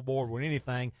far overboard with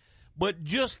anything. But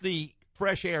just the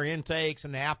fresh air intakes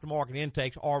and the aftermarket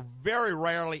intakes are very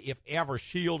rarely, if ever,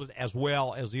 shielded as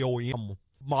well as the OEM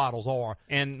models are.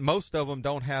 And most of them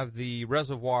don't have the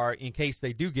reservoir in case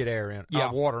they do get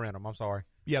water in them. I'm sorry.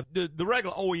 Yeah, the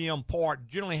regular OEM part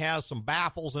generally has some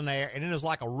baffles in there, and then there's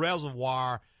like a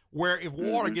reservoir where if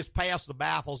water gets past the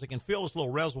baffles, it can fill this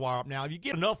little reservoir up. Now, if you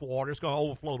get enough water, it's going to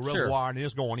overflow the reservoir, and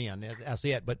it's going in. That's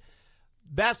it. But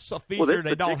that's a feature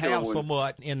they don't have so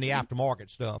much in the aftermarket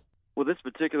stuff. Well, this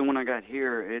particular one I got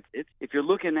here, it's if you're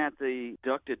looking at the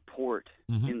ducted port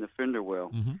in the fender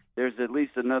well, there's at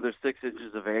least another 6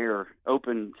 inches of air,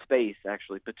 open space,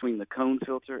 actually, between the cone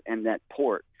filter and that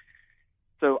port.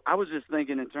 So I was just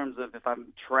thinking in terms of if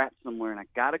I'm trapped somewhere and I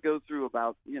got to go through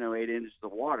about, 8 inches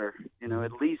of water,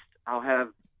 at least I'll have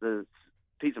the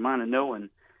peace of mind of knowing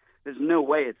there's no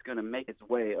way it's going to make its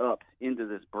way up into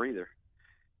this breather,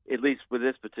 at least with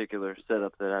this particular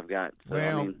setup that I've got.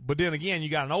 So, but then again, you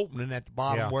got an opening at the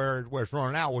bottom where it's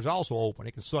running out, which is also open.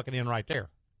 It can suck it in right there.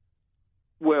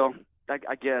 Well,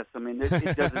 I guess. I mean, it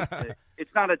doesn't. It's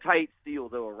not a tight seal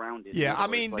though around it. Yeah, I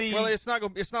mean, it's not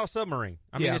a submarine.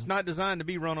 I mean, it's not designed to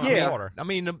be run on water. I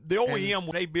mean, the OEM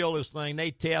when they build this thing,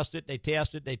 they test it,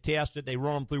 they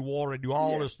run them through water, they do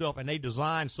all this stuff, and they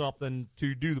design something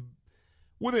to do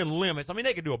within limits. I mean,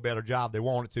 they could do a better job if they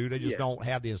wanted to. They just don't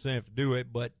have the incentive to do it.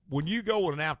 But when you go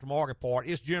with an aftermarket part,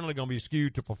 it's generally going to be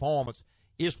skewed to performance.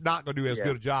 It's not going to do as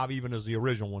good a job even as the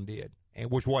original one did,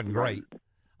 and which wasn't great.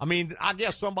 I mean, I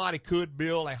guess somebody could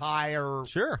build a higher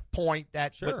point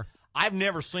but I've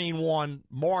never seen one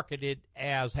marketed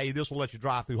as, hey, this will let you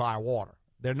drive through higher water.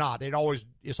 They're not.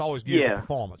 It's always geared to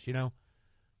performance,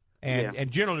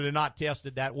 And generally they're not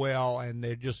tested that well, and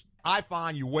they're just, I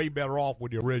find you way better off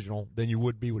with the original than you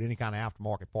would be with any kind of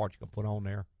aftermarket part you can put on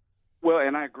there. Well,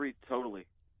 and I agree totally.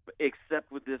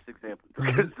 Except with this example,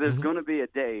 because there's going to be a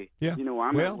day,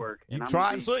 I'm at work and I'm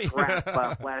try and see trapped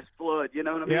by a flash flood. You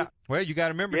know what I mean? Well, you got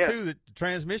to remember too that the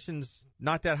transmission's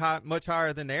not that high, much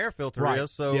higher than the air filter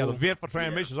is. So the vent for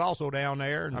transmission is also down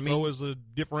there, and so is the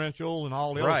differential and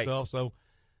all the other stuff. So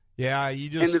and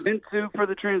the vent tube for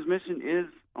the transmission is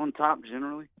on top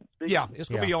generally. Yeah, it's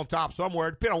going to be on top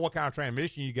somewhere, depending on what kind of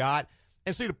transmission you got.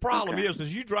 And see, the problem is,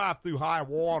 as you drive through high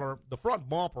water, the front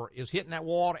bumper is hitting that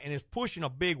water and it's pushing a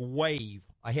big wave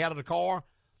ahead of the car,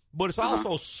 but it's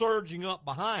also surging up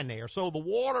behind there. So the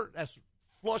water that's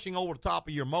flushing over the top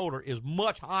of your motor is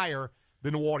much higher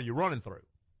than the water you're running through.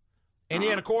 And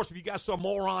then, of course, if you got some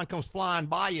moron comes flying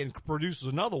by you and produces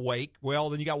another wake, well,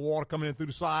 then you got water coming in through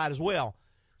the side as well.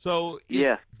 So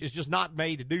it's just not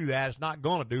made to do that. It's not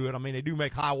going to do it. I mean, they do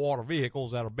make high water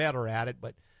vehicles that are better at it,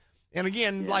 but. And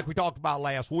again, like we talked about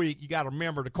last week, you got to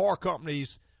remember the car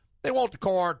companies, they want the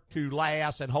car to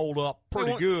last and hold up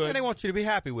pretty good. And they want you to be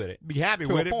happy with it. Be happy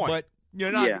with it, but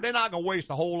they're not going to waste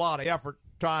a whole lot of effort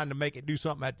trying to make it do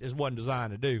something that it wasn't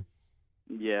designed to do.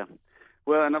 Yeah.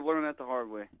 Well, and I've learned that the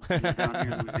hard way. Down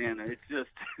here in Louisiana, it's just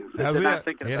That's not it.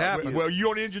 thinking It about happens. it. Well, you're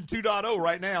on engine 2.0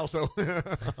 right now, so.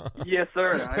 Yes,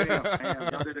 sir. I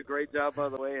am. Y'all did a great job, by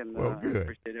the way, and I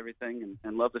appreciate everything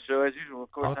and love the show as usual.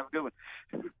 Of course, have a good one.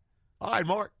 All right,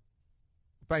 Mark.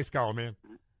 Thanks, Carl, man.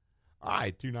 All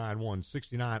right,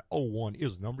 291-6901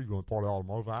 is the number. You're going to part of the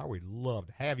Automotive Hour. We'd love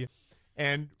to have you.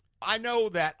 And I know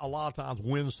that a lot of times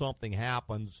when something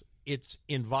happens, it's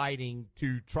inviting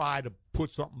to try to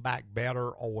put something back better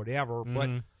or whatever.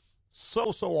 But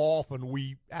so often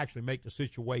we actually make the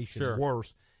situation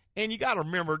worse. And you got to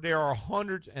remember, there are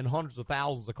hundreds and hundreds of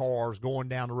thousands of cars going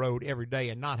down the road every day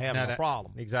and not having a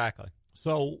problem. Exactly.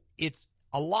 So it's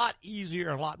a lot easier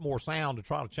and a lot more sound to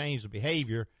try to change the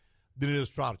behavior than it is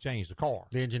to try to change the car.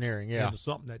 The engineering, yeah. Into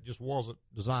something that just wasn't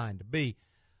designed to be.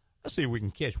 Let's see if we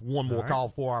can catch one more call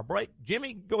before our break.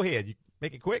 Jimmy, go ahead. You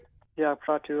make it quick. Yeah, I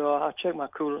tried to. I checked my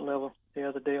coolant level the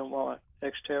other day on my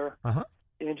Xterra. Uh-huh.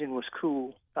 The engine was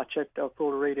cool. I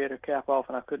pulled the radiator cap off,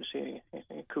 and I couldn't see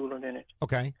any coolant in it.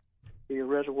 Okay. The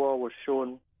reservoir was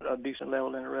showing a decent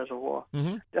level in the reservoir.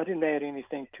 Mm-hmm. I didn't add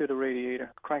anything to the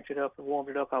radiator. Cranked it up and warmed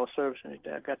it up. I was servicing it.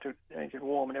 I got the engine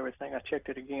warm and everything. I checked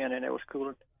it again, and it was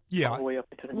cooling. Yeah. All the way up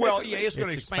into the it's going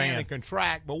to expand and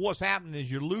contract, but what's happening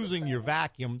is you're losing your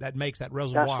vacuum that makes that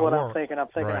reservoir That's what work. I'm thinking. I'm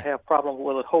thinking I have a problem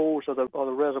with the hose or the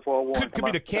reservoir water. Could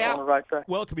be the cap. On the right track?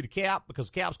 Well, it could be the cap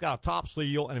because the cap's got a top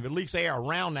seal, and if it leaks air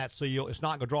around that seal, it's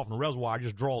not going to draw from the reservoir. It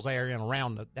just draws air in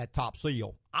around that top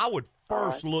seal. I would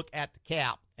first look at the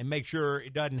cap and make sure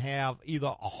it doesn't have either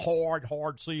a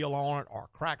hard seal on it or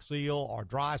a crack seal or a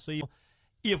dry seal.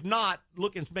 If not,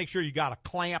 look and make sure you got a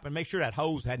clamp and make sure that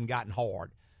hose hadn't gotten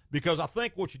hard. Because I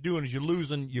think what you're doing is you're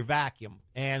losing your vacuum.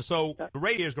 And so the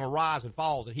radiator is going to rise and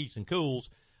fall as it heats and cools.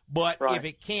 But if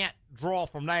it can't draw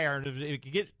from there, and if it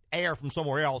can get air from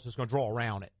somewhere else, it's going to draw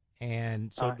around it.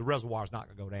 And so the reservoir is not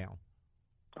going to go down.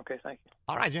 Okay, thank you.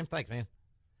 All right, Jim. Thanks, man.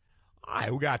 All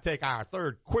right, we got to take our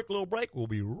third quick little break. We'll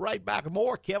be right back with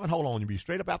more. Kevin, hold on. You'll be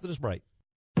straight up after this break.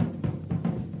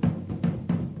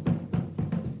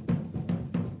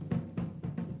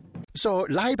 So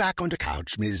lie back on the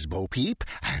couch, Ms. Bo Peep,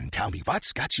 and tell me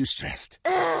what's got you stressed.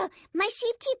 My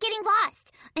sheep keep getting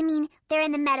lost. I mean, they're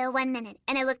in the meadow 1 minute,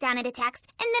 and I look down at a text,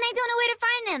 and then I don't know where to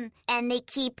find them. And they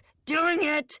keep doing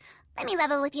it. Let me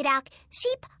level with you, Doc.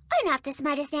 Sheep are not the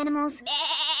smartest animals.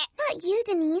 Not you,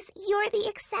 Denise. You're the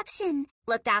exception.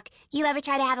 Look, Doc, you ever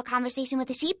try to have a conversation with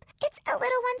a sheep? It's a little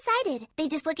one-sided. They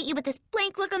just look at you with this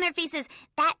blank look on their faces.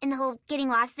 That and the whole getting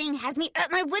lost thing has me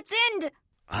at my wit's end.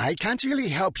 I can't really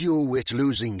help you with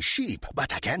losing sheep,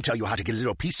 but I can tell you how to get a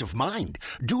little peace of mind.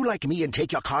 Do like me and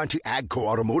take your car into AGCO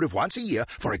Automotive once a year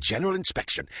for a general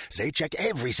inspection. They check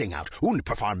everything out and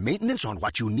perform maintenance on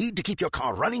what you need to keep your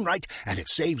car running right, and it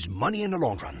saves money in the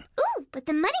long run. Ooh, with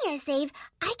the money I save,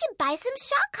 I could buy some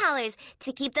shock collars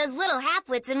to keep those little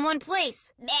half-wits in one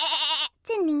place.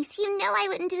 Denise, you know I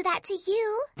wouldn't do that to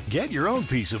you. Get your own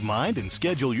peace of mind and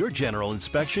schedule your general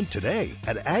inspection today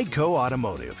at AGCO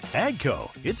Automotive. AGCO,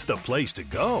 it's the place to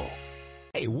go.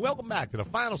 Hey, welcome back to the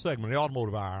final segment of the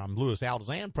Automotive Hour. I'm Louis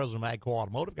Altazan, president of AGCO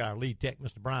Automotive. Got our lead tech,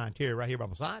 Mr. Brian Terry, right here by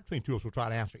my side. Between two of us, we'll try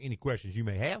to answer any questions you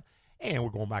may have. And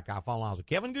we're going back to our phone lines with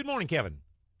Kevin. Good morning, Kevin.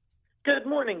 Good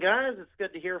morning, guys. It's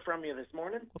good to hear from you this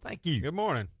morning. Well, thank you. Good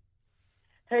morning.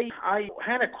 Hey, I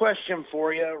had a question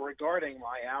for you regarding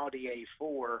my Audi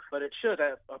A4, but it should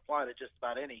apply to just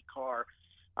about any car.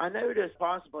 I noticed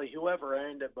possibly whoever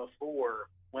owned it before,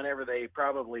 whenever they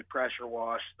probably pressure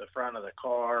washed the front of the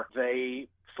car, they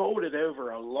folded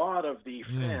over a lot of the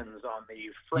fins on the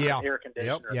front air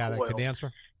conditioner the coil.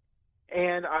 condenser.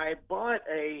 And I bought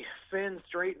a fin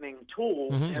straightening tool,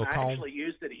 and I comb. actually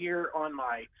used it here on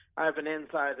I have an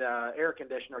inside air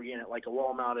conditioner unit, like a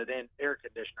wall-mounted air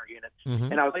conditioner unit,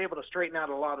 and I was able to straighten out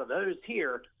a lot of those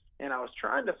here, and I was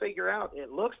trying to figure out, it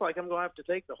looks like I'm going to have to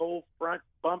take the whole front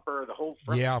bumper, the whole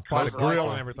front probably the grill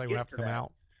off and everything would have to come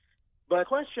out. But the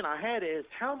question I had is,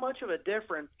 how much of a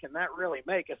difference can that really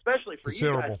make, especially for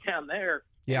you guys down there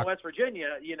in West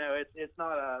Virginia? You know, it's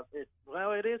not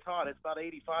it is hot. It's about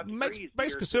 85 degrees.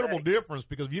 Makes considerable difference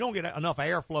because if you don't get enough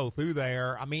airflow through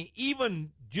there, I mean,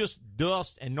 even just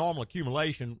dust and normal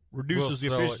accumulation reduces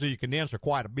the efficiency of your condenser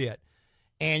quite a bit.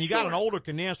 And you got an older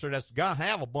condenser that's going to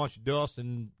have a bunch of dust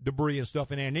and debris and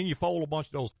stuff in there, and then you fold a bunch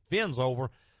of those fins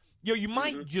over. You know, you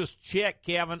might just check,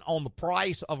 Kevin, on the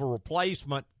price of a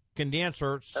replacement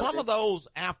condenser. Some of those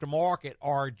aftermarket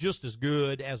are just as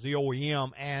good as the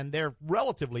OEM, and they're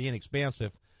relatively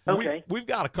inexpensive. We've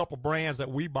got a couple brands that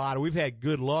we buy that we've had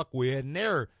good luck with, and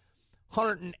they're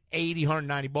 $180,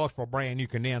 $190 for a brand new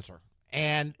condenser.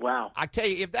 And I tell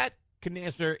you, if that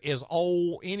condenser is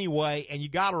old anyway, and you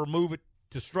got to remove it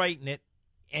to straighten it,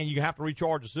 and you have to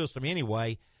recharge the system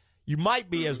anyway, you might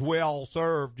be as well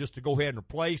served just to go ahead and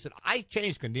replace it. I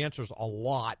change condensers a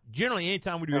lot. Generally,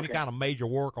 anytime we do any kind of major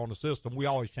work on the system, we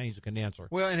always change the condenser.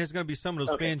 Well, and there's going to be some of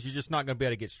those fins you're just not going to be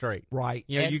able to get straight. Right.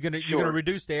 You know, you're going to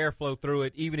reduce the airflow through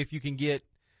it, even if you can get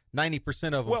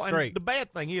 90% of them straight. And the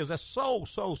bad thing is that's so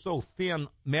thin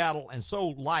metal and so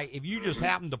light. If you just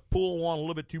happen to pull one a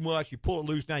little bit too much, you pull it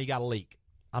loose, now you got a leak.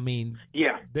 I mean,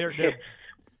 they're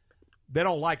they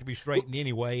don't like to be straightened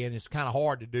anyway, and it's kind of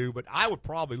hard to do. But I would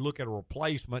probably look at a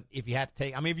replacement if you have to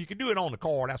take. I mean, if you can do it on the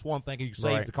car, that's one thing. You can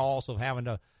save the cost of having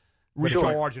to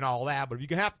recharge and all that. But if you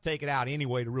can have to take it out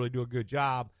anyway to really do a good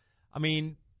job, I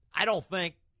mean, I don't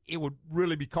think it would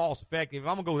really be cost effective. If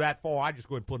I'm gonna go that far, I just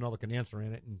go ahead and put another condenser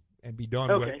in it and be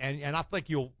done with it. And I think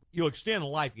you'll extend the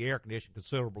life of your air conditioner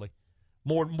considerably.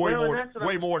 Way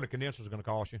more than the condenser is going to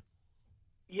cost you.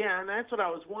 Yeah, and that's what I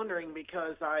was wondering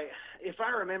because if I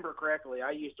remember correctly,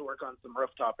 I used to work on some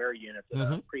rooftop air units at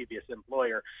a previous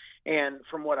employer, and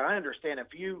from what I understand,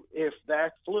 if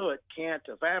that fluid can't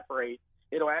evaporate,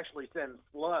 it'll actually send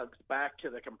slugs back to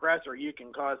the compressor. You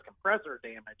can cause compressor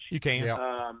damage. You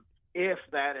can. If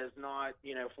that is not,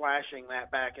 flashing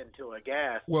that back into a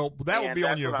gas. Well, that would be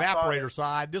on your evaporator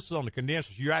side. This is on the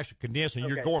condensers. You're actually condensing.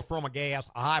 You're going from a gas,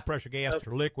 a high-pressure gas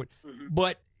to liquid.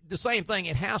 But the same thing,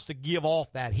 it has to give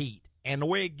off that heat. And the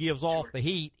way it gives off the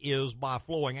heat is by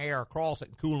flowing air across it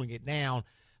and cooling it down.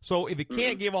 So if it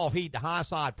can't give off heat, the high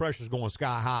side pressure is going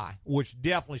sky high, which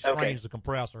definitely strains the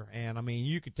compressor. And, I mean,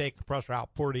 you could take the compressor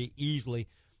out pretty easily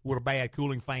with a bad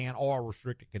cooling fan or a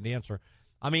restricted condenser.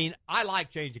 I mean, I like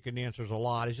changing condensers a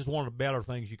lot. It's just one of the better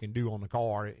things you can do on the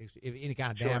car. If any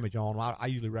kind of damage on them, I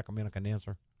usually recommend a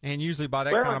condenser. And usually by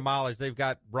that kind of mileage, they've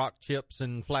got rock chips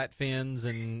and flat fins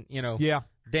and,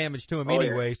 damage to them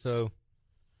anyway. So,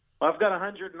 well, I've got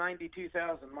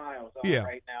 192,000 miles on it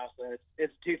right now, so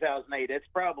it's 2008. It's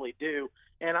probably due.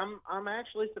 And I'm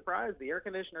actually surprised. The air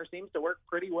conditioner seems to work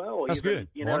pretty well. That's good.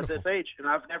 At this age, and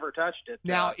I've never touched it.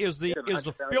 Now, is the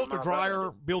filter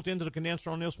dryer built into the condenser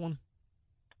on this one?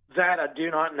 That I do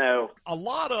not know. A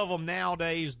lot of them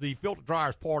nowadays, the filter dryer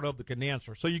is part of the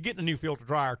condenser. So you're getting a new filter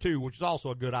dryer, too, which is also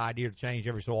a good idea to change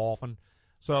every so often.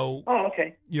 So,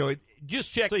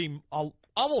 just check. See,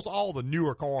 almost all the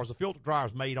newer cars, the filter dryer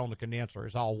is made on the condenser.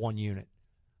 It's all one unit.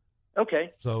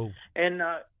 Okay. So. And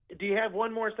do you have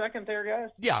one more second there, guys?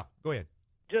 Yeah, go ahead.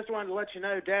 Just wanted to let you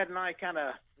know, Dad and I kind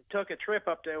of took a trip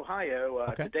up to Ohio,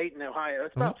 to Dayton, Ohio.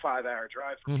 It's about a 5-hour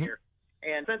drive from here.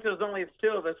 And since it was only the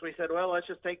two of us, we said, well, let's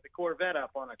just take the Corvette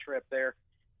up on a trip there.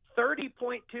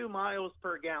 30.2 miles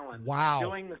per gallon. Wow.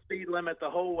 Doing the speed limit the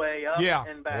whole way up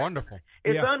and back. Wonderful.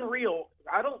 It's unreal.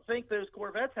 I don't think those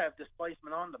Corvettes have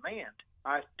displacement on demand.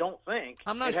 I don't think.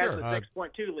 I'm not sure. It has a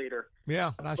 6.2 liter.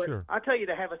 Yeah, not sure. I tell you,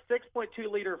 to have a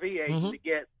 6.2 liter V8 to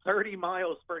get 30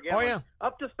 miles per gallon,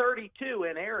 up to 32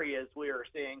 in areas we are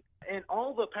seeing, and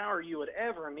all the power you would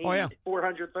ever need,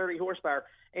 430 horsepower,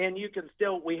 and you can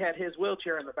still, we had his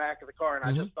wheelchair in the back of the car, and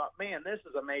I just thought, man, this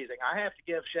is amazing. I have to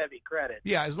give Chevy credit.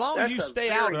 Yeah, as long as you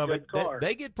stay out of it,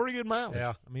 they get pretty good mileage.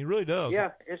 Yeah. I mean, it really does.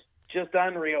 Yeah, it's just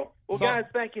unreal. Well, guys,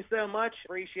 thank you so much.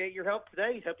 Appreciate your help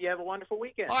today. Hope you have a wonderful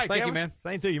weekend. All right, thank you, man.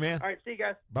 Same to you, man. All right, see you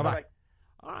guys. Bye-bye.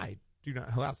 All right.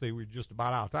 I see we're just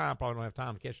about out of time. Probably don't have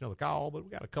time to catch another call, but we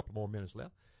got a couple more minutes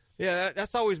left. Yeah,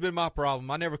 that's always been my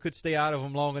problem. I never could stay out of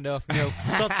them long enough.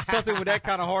 Something with that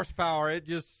kind of horsepower,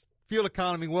 fuel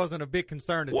economy wasn't a big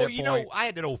concern at that point. I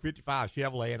had that old 55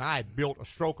 Chevrolet, and I had built a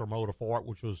stroker motor for it,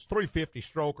 which was 350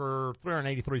 stroker,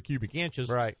 383 cubic inches.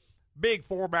 Right. Big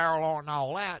 4-barrel on and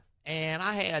all that. And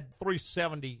I had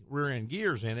 370 rear-end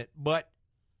gears in it. But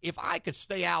if I could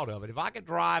stay out of it, if I could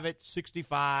drive it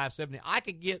 65, 70, I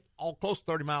could get all close to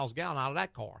 30 miles a gallon out of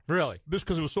that car. Really? Just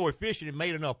because it was so efficient, it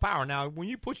made enough power. Now, when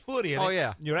you put your foot in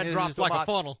that drops like about a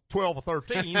funnel. 12 or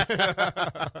 13.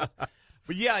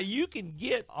 But, yeah, you can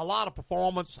get a lot of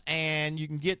performance, and you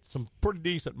can get some pretty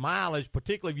decent mileage,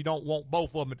 particularly if you don't want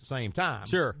both of them at the same time.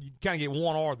 Sure. You kind of get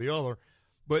one or the other.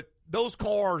 But those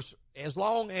cars, as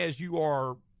long as you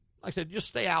are, like I said, just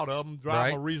stay out of them,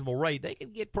 drive at a reasonable rate, they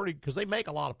can get pretty, because they make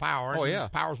a lot of power. Oh, yeah.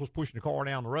 Power's what's pushing the car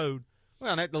down the road.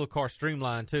 Well, and that little car's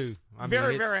streamlined, too.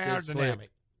 Very aerodynamic.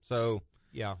 So,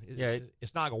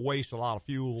 it's not going to waste a lot of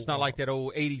fuel. It's not like that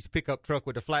old 80s pickup truck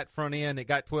with the flat front end that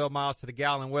got 12 miles to the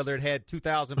gallon, whether it had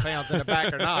 2,000 pounds in the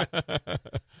back or not.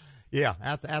 Yeah,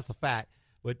 that's a fact.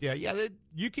 But,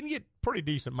 you can get pretty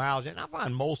decent mileage. And I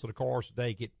find most of the cars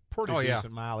today get pretty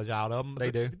decent mileage out of them.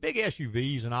 They do. The big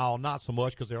SUVs and all, not so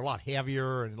much because they're a lot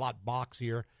heavier and a lot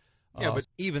boxier. Yeah, but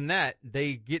even that,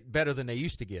 they get better than they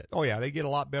used to get. Oh, yeah, they get a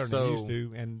lot better than they used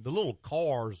to. And the little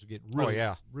cars get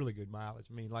really good mileage.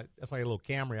 I mean, that's like a little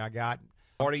Camry I got.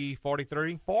 40,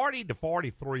 43? 40 to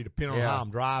 43, depending on how I'm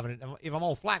driving it. If I'm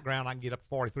on flat ground, I can get up to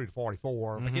 43 to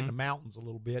 44. If I get in the mountains a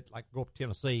little bit, like go up to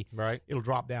Tennessee, it'll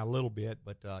drop down a little bit.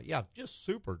 But, just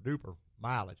super-duper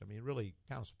mileage. I mean, really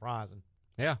kind of surprising.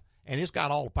 Yeah. And it's got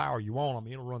all the power you want. I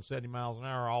mean, it'll run 70 miles an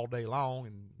hour all day long.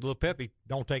 And a little peppy.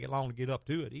 Don't take it long to get up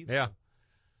to it either. Yeah.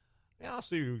 Yeah, I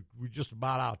see we're just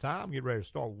about out of time. Get ready to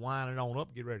start winding on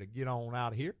up. Get ready to get on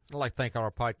out of here. I'd like to thank our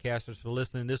podcasters for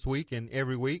listening this week and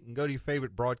every week. And go to your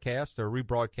favorite broadcast or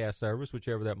rebroadcast service,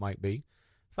 whichever that might be.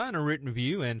 Find a written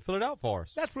review and fill it out for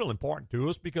us. That's real important to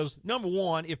us because, number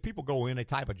one, if people go in, they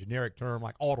type a generic term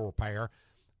like auto repair,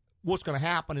 what's going to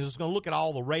happen is it's going to look at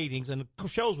all the ratings, and the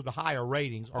shows with the higher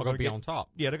ratings are going to be on top.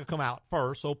 Yeah, they're going to come out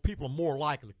first, so people are more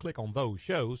likely to click on those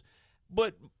shows.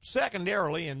 But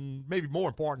secondarily, and maybe more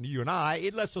important to you and I,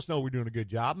 it lets us know we're doing a good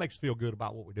job. Makes us feel good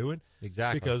about what we're doing.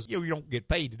 Exactly. Because we don't get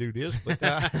paid to do this,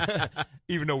 but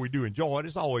even though we do enjoy it,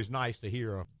 it's always nice to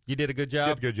hear you did a good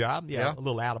job. Good job. Yeah, a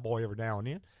little attaboy every now and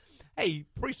then. Hey,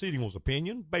 preceding was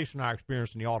opinion based on our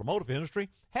experience in the automotive industry.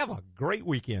 Have a great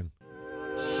weekend.